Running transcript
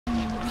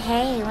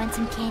Hey, want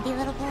some candy,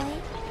 little boy?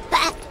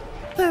 But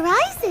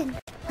Verizon!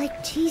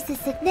 Like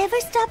Jesus, it never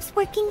stops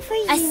working for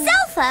you. A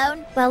cell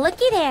phone? Well,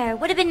 looky there.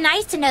 Would have been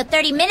nice to know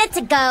 30 minutes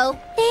ago.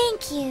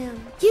 Thank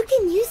you. You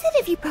can use it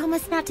if you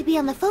promise not to be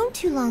on the phone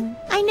too long.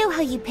 I know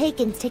how you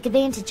pagans take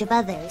advantage of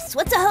others.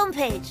 What's a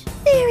homepage?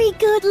 Very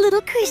good,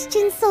 little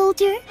Christian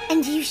soldier.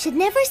 And you should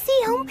never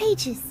see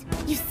homepages.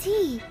 You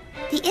see,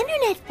 the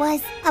internet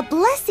was a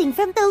blessing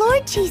from the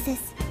Lord Jesus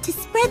to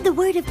spread the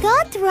word of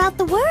God throughout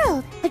the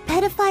world. But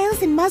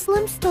pedophiles and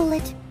Muslims stole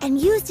it and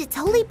used its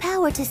holy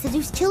power to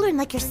seduce children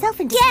like yourself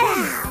into Get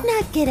out!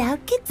 Not get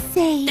out, get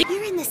saved.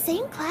 You're in the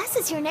same class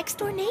as your next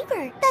door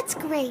neighbor. That's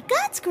great.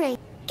 God's great.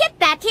 Get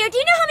back here. Do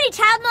you know how many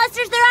child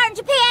molesters there are in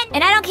Japan?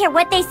 And I don't care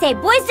what they say.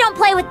 Boys don't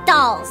play with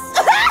dolls.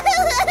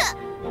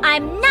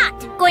 I'm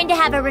not going to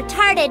have a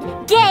retarded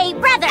gay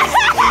brother.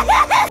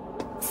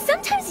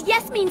 Sometimes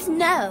yes means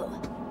no.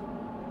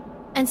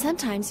 And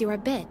sometimes you're a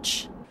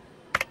bitch.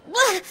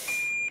 What?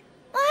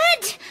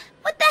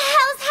 What the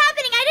hell's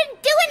happening? I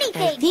didn't do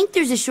anything. I think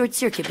there's a short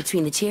circuit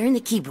between the chair and the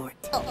keyboard.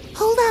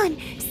 Hold on.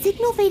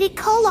 Signal faded,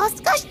 call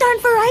lost. Gosh darn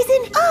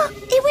Verizon. Oh,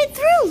 it went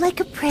through like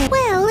a prayer.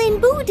 Well, in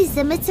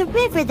Buddhism, it's a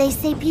river they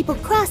say people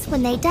cross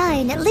when they die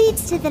and it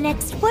leads to the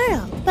next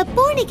world. But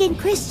born-again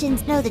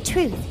Christians know the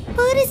truth.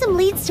 Buddhism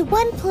leads to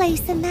one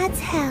place and that's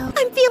hell.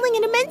 I'm feeling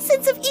an immense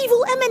sense of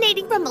evil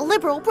emanating from the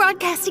liberal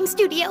broadcasting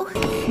studio.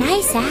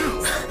 Nice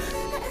ass.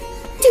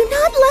 Do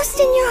not lust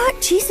in your heart.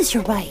 Jesus,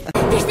 you're right.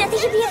 There's nothing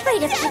to be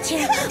afraid of,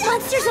 teacher.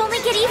 Monsters only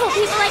get evil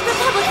people like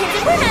Republicans,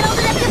 and we're not old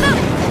enough to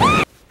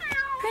vote.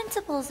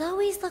 Principals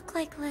always look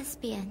like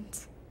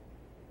lesbians.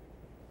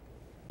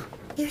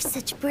 You're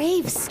such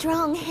brave,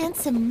 strong,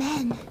 handsome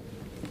men.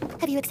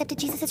 Have you accepted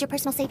Jesus as your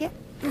personal savior?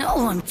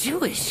 No, I'm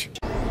Jewish.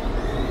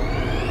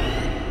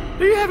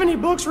 Do you have any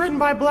books written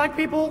by black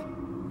people?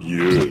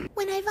 Yeah.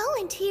 When I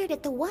volunteered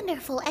at the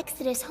wonderful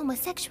Exodus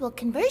homosexual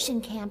conversion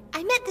camp,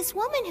 I met this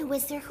woman who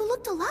was there who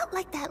looked a lot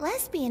like that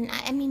lesbian,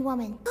 I mean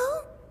woman.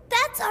 Oh,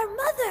 that's our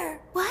mother.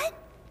 What?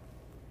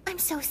 I'm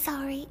so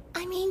sorry.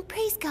 I mean,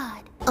 praise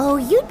God. Oh,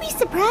 you'd be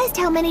surprised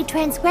how many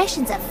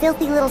transgressions a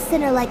filthy little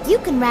sinner like you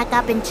can rack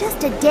up in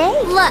just a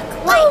day. Look,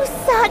 Oh,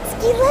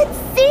 Satsuki, let's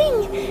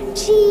sing.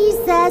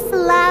 Jesus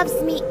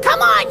loves me. Come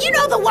on, you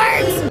know the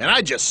words. And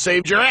I just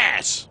saved your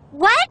ass.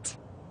 What?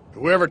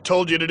 Whoever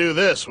told you to do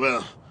this,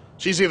 well,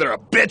 she's either a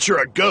bitch or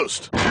a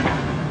ghost.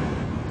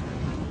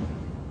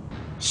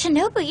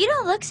 Shinobu, you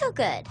don't look so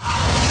good.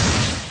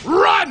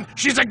 Run!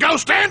 She's a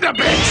ghost and a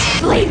bitch!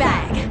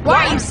 Fleabag!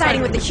 Why are you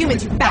siding with the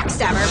humans, you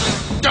backstabber?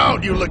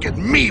 Don't you look at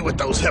me with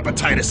those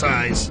hepatitis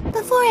eyes.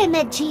 Before I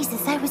met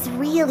Jesus, I was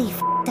really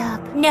f***ed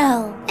up.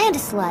 No. And a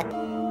slut.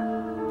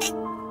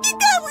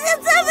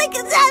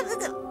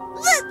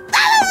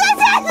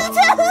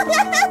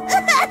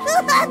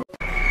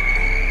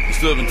 You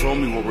still haven't told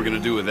me what we're gonna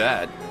do with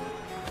that.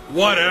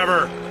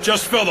 Whatever.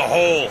 Just fill the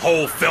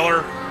hole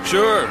filler.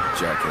 Sure,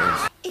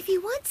 jackass. If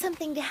you want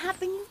something to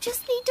happen, you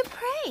just need to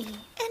pray.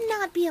 And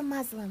not be a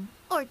Muslim.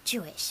 Or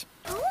Jewish.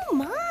 Oh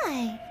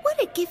my!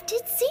 What a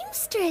gifted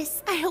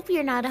seamstress! I hope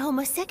you're not a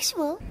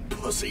homosexual.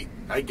 Pussy,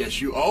 I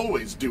guess you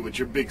always do what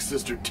your big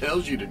sister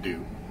tells you to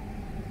do.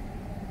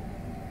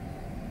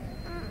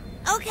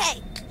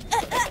 Okay.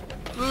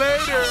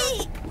 Later!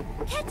 Hey,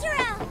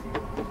 Ketchup!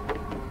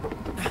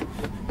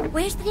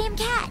 Where's the damn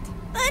cat?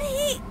 But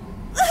he...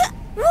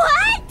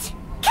 What?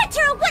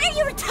 Ketchero, what are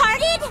you,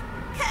 retarded?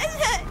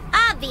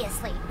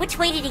 Obviously. Which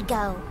way did he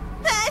go?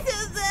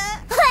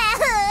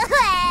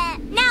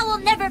 Now we'll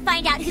never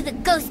find out who the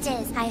ghost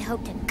is. I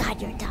hope to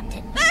God you're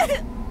adopted.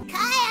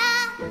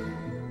 Kaya!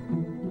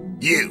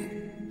 You!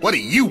 What do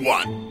you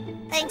want?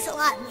 Thanks a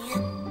lot,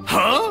 man.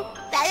 Huh?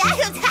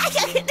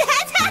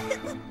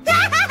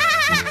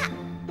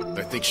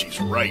 I think she's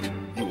right.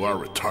 You are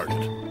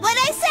retarded. What'd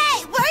I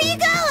say? Where are you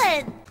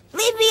going?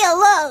 Leave me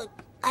alone.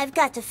 I've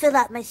got to fill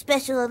out my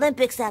Special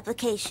Olympics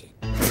application.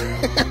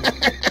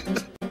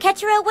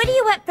 Ketchero, what do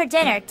you want for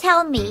dinner?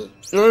 Tell me.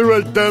 I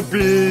want that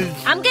pig.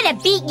 I'm gonna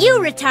beat you,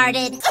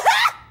 retarded.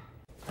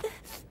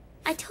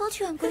 I told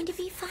you I'm going to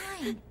be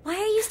fine. Why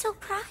are you still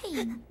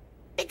crying?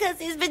 Because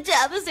these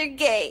pajamas are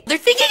gay. They're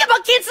thinking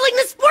about canceling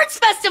the sports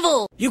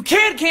festival! You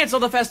can't cancel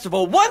the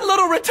festival! One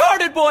little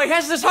retarded boy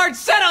has his heart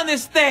set on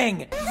this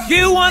thing!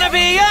 You wanna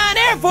be an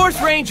Air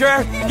Force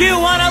Ranger! You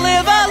wanna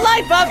live a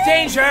life of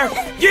danger!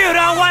 You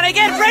don't wanna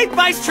get raped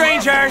by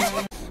strangers!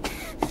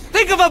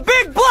 Think of a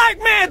big black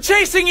man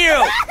chasing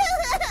you!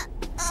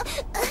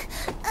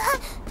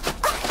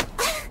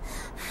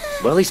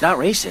 Well, he's not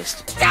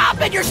racist.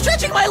 Stop it! You're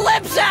stretching my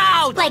lips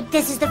out! Like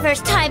this is the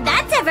first time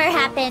that's ever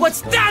happened.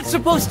 What's that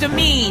supposed to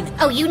mean?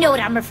 Oh, you know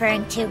what I'm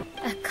referring to.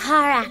 A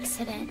car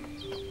accident.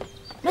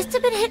 Must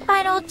have been hit by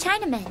an old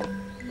Chinaman.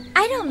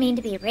 I don't mean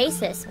to be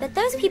racist, but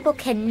those people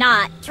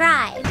cannot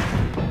drive.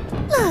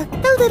 Look,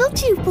 the little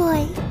Jew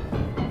boy.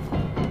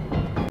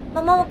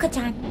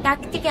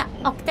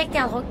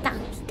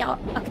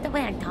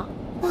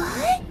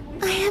 What?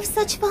 I have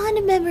such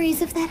fond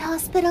memories of that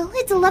hospital.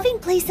 It's a loving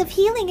place of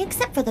healing,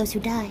 except for those who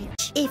died.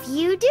 If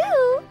you do,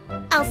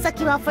 I'll suck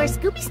you out for a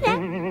Scooby snack.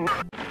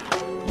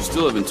 You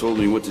still haven't told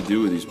me what to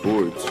do with these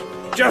boards.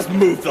 Just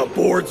move the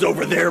boards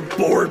over there,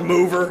 board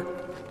mover.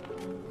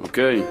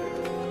 Okay,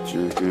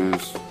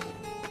 jackass.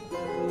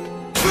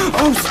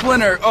 Oh,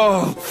 Splinter!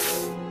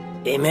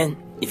 Oh! Hey, man,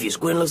 if your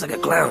squint looks like a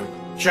clown.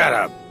 Shut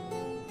up.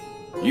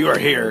 You are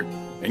here,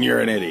 and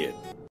you're an idiot.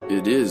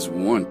 It is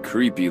one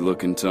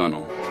creepy-looking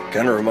tunnel.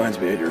 Kinda reminds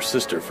me of your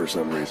sister for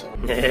some reason.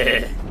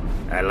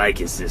 I like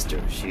his sister.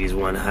 She's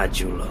one hot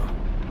chulo.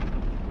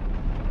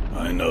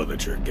 I know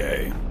that you're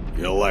gay.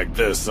 You'll like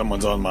this,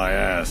 someone's on my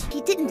ass. He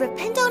didn't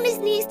repent on his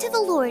knees to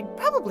the Lord,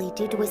 probably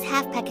due to his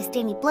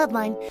half-Pakistani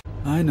bloodline.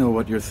 I know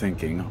what you're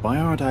thinking. Why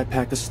aren't I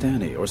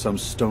Pakistani or some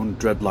stone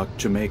dreadlock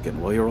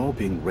Jamaican while you're all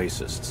being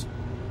racists?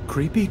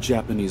 Creepy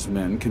Japanese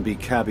men can be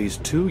cabbies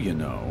too, you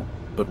know.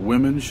 But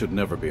women should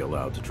never be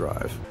allowed to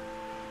drive.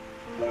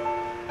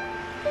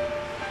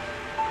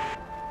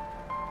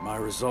 My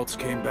results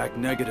came back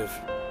negative.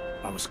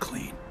 I was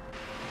clean.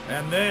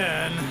 And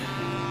then...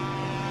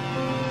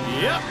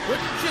 Yep,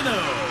 wouldn't you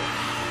know?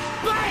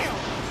 BAM!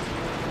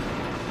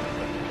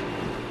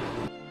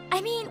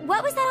 I mean,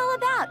 what was that all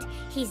about?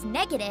 He's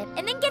negative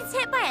and then gets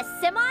hit by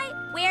a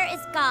semi? Where is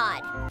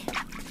God?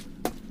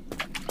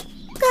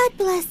 God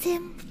bless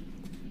him.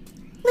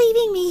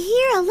 Leaving me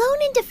here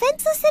alone and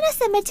defenseless in a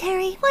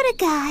cemetery. What a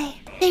guy.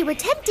 They were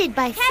tempted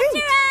by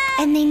fruit,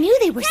 and they knew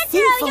they were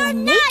sinful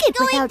and naked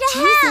without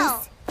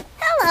Jesus.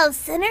 Hello,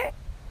 sinner.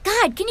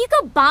 God, can you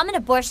go bomb an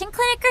abortion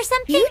clinic or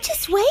something? You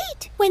just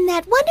wait. When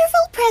that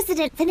wonderful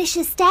president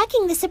finishes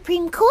stacking the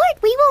Supreme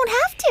Court, we won't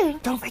have to.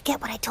 Don't forget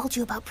what I told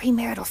you about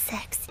premarital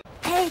sex.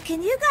 Hey,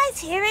 can you guys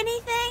hear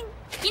anything?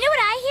 You know what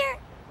I hear?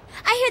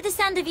 I hear the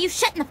sound of you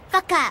shutting the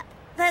fuck up.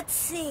 Let's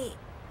see.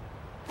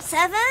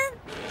 7?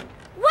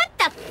 What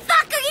the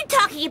fuck are you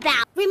talking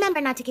about?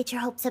 Remember not to get your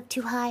hopes up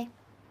too high.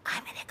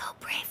 I'm gonna go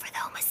pray for the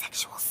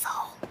homosexual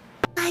soul.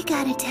 I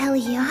gotta tell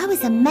you, I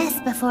was a mess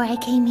before I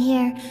came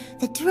here.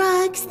 The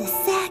drugs, the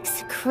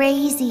sex,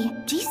 crazy.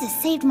 Jesus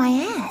saved my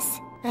ass.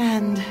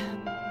 And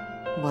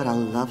what a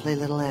lovely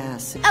little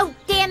ass. Oh,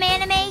 damn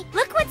anime.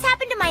 Look what's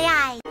happened to my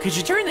eye. Could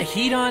you turn the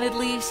heat on at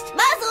least?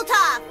 Mazel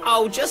tov!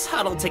 Oh, just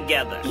huddle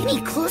together. Any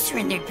closer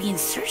and there'd be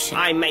insertion.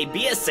 I may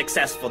be a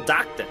successful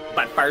doctor,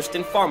 but first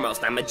and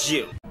foremost, I'm a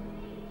Jew.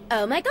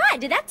 Oh my god,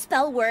 did that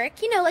spell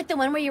work? You know, like the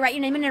one where you write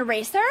your name in an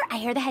eraser? I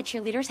hear the head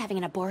cheerleader's having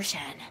an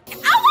abortion. Oh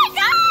my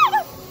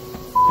god!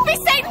 Be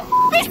Satan!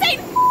 Be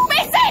Satan! Be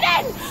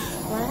Satan!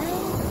 What?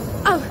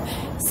 Oh,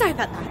 sorry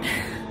about that.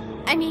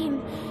 I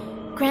mean,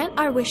 grant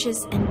our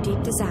wishes and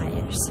deep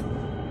desires.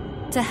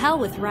 To hell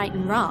with right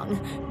and wrong.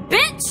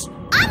 Bitch!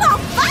 I'm on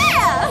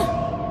fire!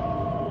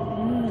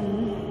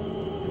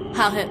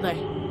 Heil Hitler.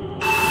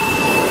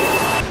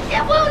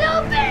 It won't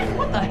open!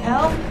 What the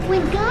hell?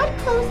 When God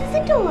closes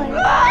a door...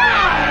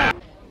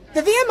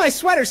 The V on my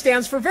sweater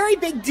stands for very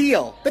big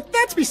deal, but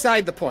that's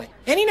beside the point.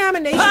 Any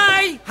nomination...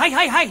 Hi! Hi!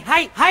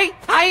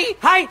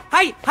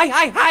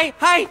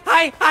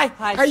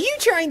 Are you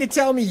trying to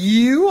tell me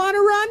you want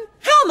to run?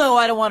 Hell no,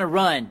 I don't want to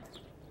run.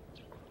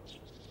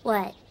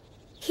 What?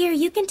 Here,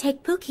 you can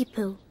take Pookie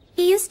Poo.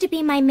 He used to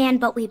be my man,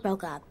 but we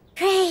broke up.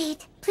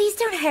 Great. Please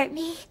don't hurt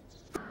me.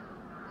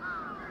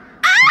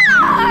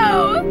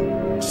 Ow!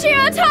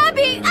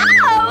 Shirotami!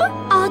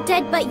 Ow! All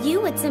dead but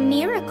you, it's a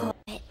miracle.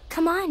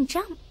 Come on,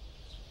 jump.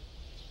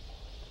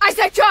 I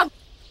said jump!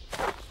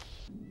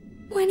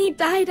 When he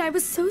died, I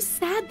was so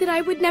sad that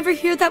I would never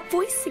hear that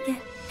voice again.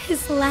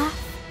 His laugh.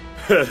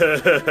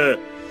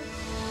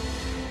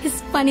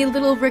 His funny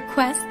little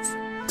requests.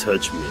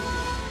 Touch me.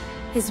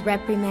 His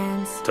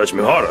reprimands. Touch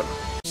me harder.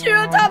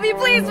 Shirotami,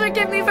 please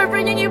forgive me for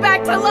bringing you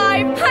back to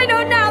life. I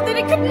know now that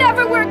it could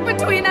never work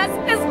between us.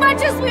 As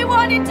much as we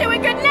wanted to,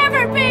 it could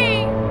never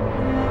be.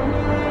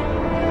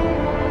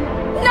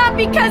 Not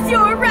because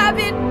you're a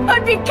rabbit,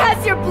 but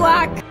because you're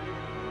black.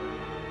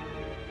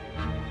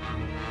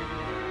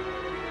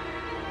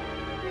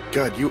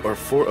 God, you are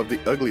 4 of the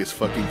ugliest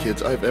fucking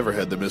kids I've ever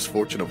had the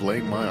misfortune of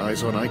laying my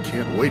eyes on. I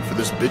can't wait for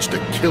this bitch to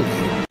kill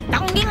you.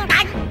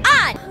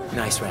 On!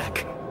 Nice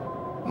rack.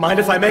 Mind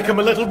if I make him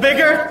a little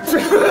bigger?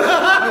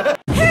 Hurry,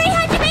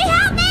 Hajime,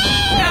 help me!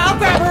 I'll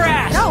grab her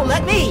ass! No,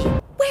 let me!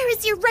 Where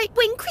is your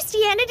right-wing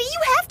Christianity?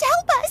 You have to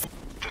help us!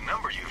 The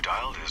number you've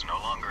dialed is no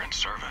longer in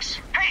service.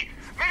 Hey,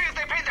 maybe if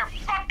they paid their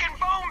fucking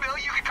phone bill,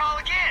 you could call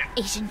again!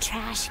 Asian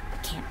trash.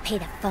 Can't pay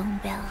the phone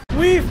bill.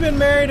 We've been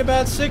married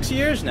about 6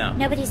 years now.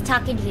 Nobody's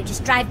talking to you.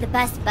 Just drive the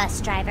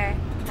bus driver.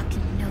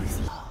 Fucking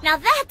nosy. Now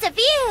that's a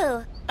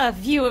view! A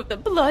view of the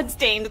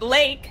blood-stained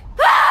lake.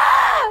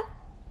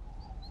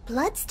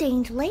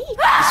 Blood-stained lake?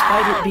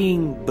 Despite it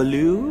being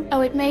blue?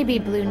 Oh, it may be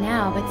blue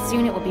now, but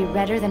soon it will be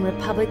redder than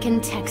Republican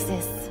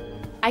Texas.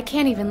 I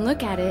can't even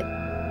look at it.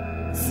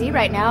 See,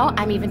 right now,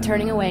 I'm even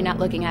turning away, not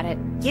looking at it.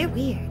 You're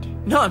weird.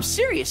 No, I'm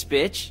serious,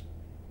 bitch.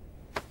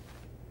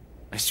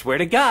 I swear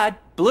to God,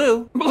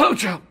 blue.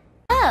 Blowjob.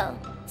 Oh,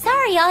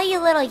 sorry all you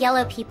little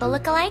yellow people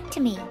look alike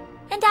to me.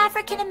 And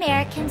African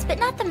Americans, but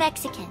not the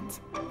Mexicans.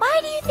 Why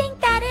do you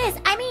think that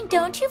is? I mean,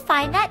 don't you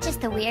find that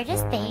just the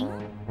weirdest thing?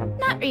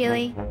 Not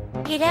really.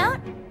 You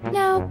don't?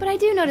 No, but I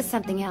do notice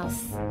something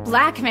else.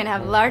 Black men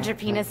have larger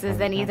penises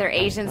than either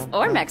Asians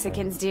or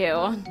Mexicans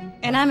do.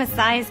 And I'm a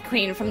size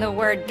queen from the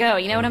word go,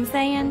 you know what I'm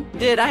saying?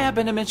 Did I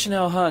happen to mention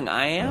how hung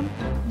I am?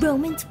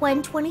 Romans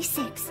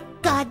 1:26.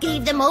 God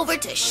gave them over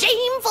to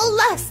shameful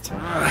lust.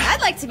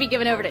 I'd like to be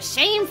given over to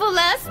shameful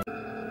lust.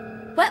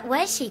 What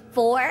was she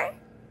for?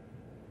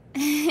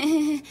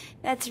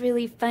 That's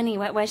really funny.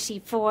 What was she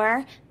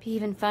for? Be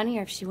even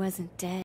funnier if she wasn't dead.